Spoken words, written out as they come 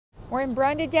We're in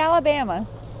Brundidge, Alabama.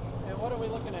 And what are we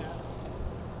looking at?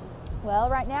 Well,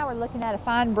 right now we're looking at a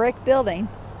fine brick building.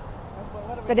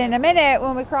 But in a minute,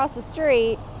 when we cross the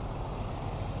street,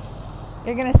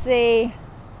 you're going to see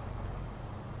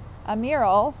a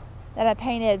mural that I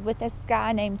painted with this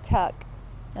guy named Tuck.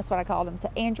 That's what I called him,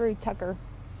 to Andrew Tucker.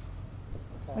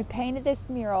 Okay. We painted this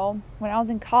mural when I was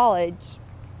in college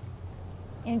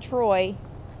in Troy,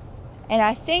 and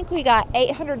I think we got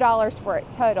 $800 for it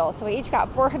total. So we each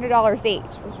got $400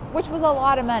 each, which was a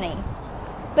lot of money.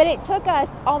 But it took us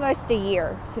almost a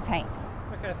year to paint.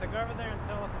 Okay, so go over there and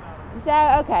tell us about it.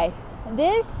 So, okay,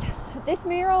 this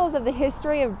mural is of the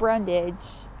history of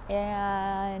Brundidge,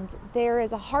 and there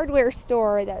is a hardware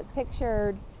store that's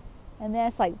pictured in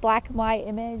this like black and white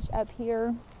image up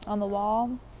here on the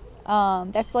wall.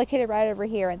 That's located right over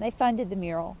here, and they funded the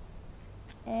mural.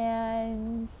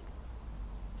 And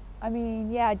I mean,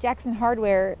 yeah, Jackson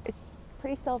Hardware, it's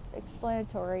pretty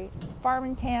self-explanatory. It's a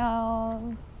farming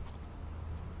town.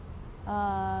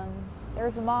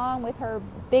 There's a mom with her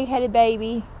big-headed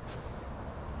baby.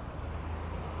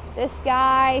 This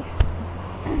guy,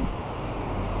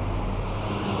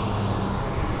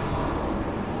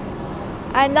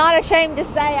 I'm not ashamed to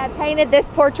say I painted this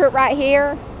portrait right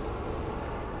here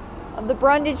of the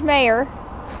Brundidge mayor,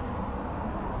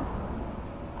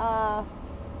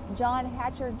 John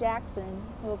Hatcher Jackson,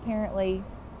 who apparently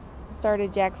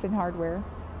started Jackson Hardware.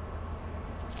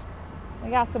 We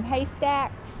got some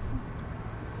haystacks.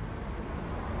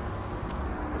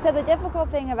 So the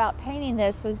difficult thing about painting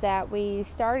this was that we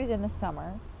started in the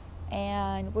summer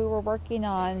and we were working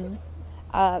on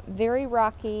very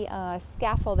rocky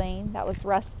scaffolding that was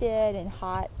rusted and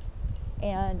hot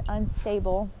and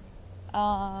unstable.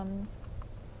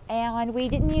 And we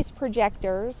didn't use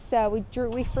projectors, so we drew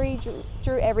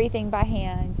everything by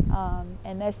hand.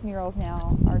 And most murals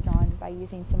now are drawn by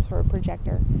using some sort of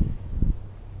projector.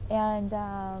 And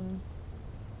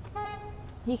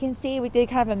you can see we did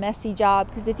kind of a messy job,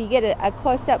 because if you get a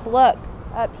close-up look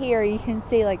up here, you can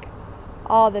see like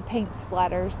all the paint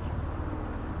splatters.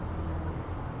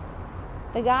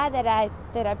 The guy that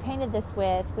I painted this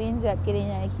with, we ended up getting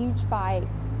in a huge fight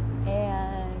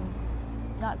and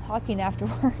not talking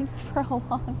afterwards for a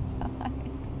long time.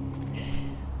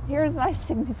 Here's my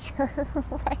signature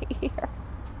right here.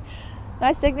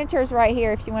 My signature's right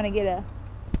here if you want to get a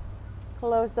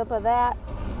close-up of that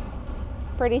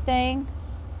pretty thing.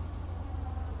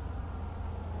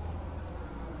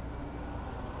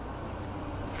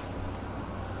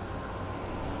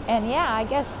 And yeah, I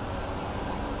guess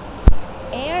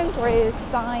Andrew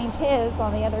signed his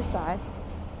on the other side.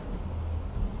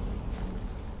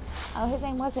 Oh, his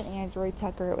name wasn't Andrew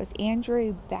Tucker, it was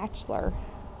Andrew Batchelor.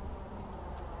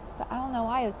 But I don't know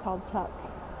why it was called Tuck.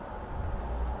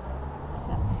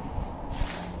 No.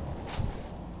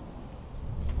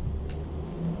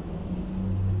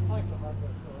 I like the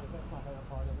hardware store. That's my favorite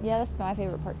part of it. Yeah, that's my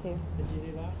favorite part too. Did you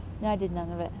do that? No, I did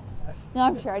none of it. No,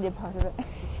 I'm sure I did part of it.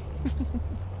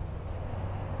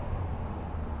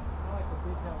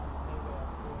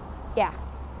 Yeah.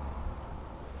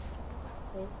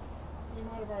 Well, you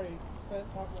might have already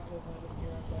talked about this in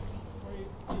here,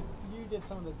 but you did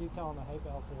some of the detail on the hay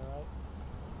bales here, right?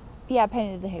 Yeah, I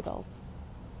painted the hay bales.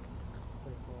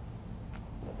 Pretty cool.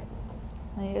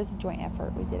 I mean, it was a joint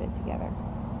effort. We did it together.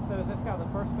 So is this guy the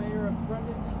first mayor of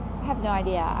Brundidge? I have no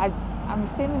idea. I'm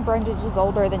assuming Brundidge is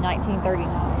older than 1939.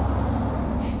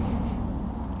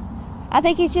 I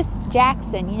think he's just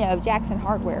Jackson, you know, Jackson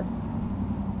Hardware.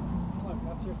 Look,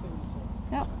 that's your signature.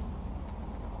 Yep.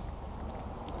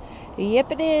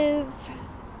 Yep, it is.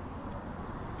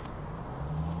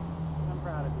 I'm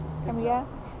proud of you. Can we go?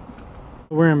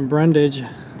 We're in Brundidge,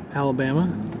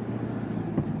 Alabama.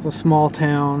 It's a small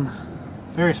town,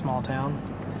 very small town,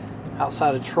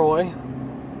 outside of Troy.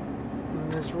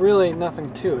 And there's really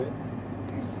nothing to it.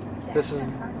 This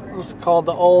is what's called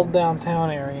the old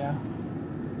downtown area.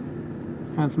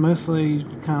 And it's mostly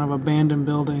kind of abandoned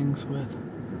buildings with,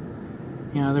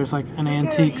 you know, there's like an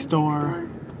antique store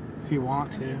if you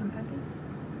want to.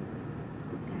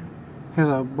 Here's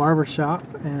a barber shop,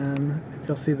 and if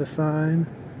you'll see the sign,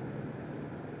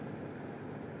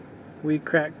 we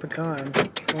crack pecans.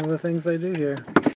 One of the things they do here.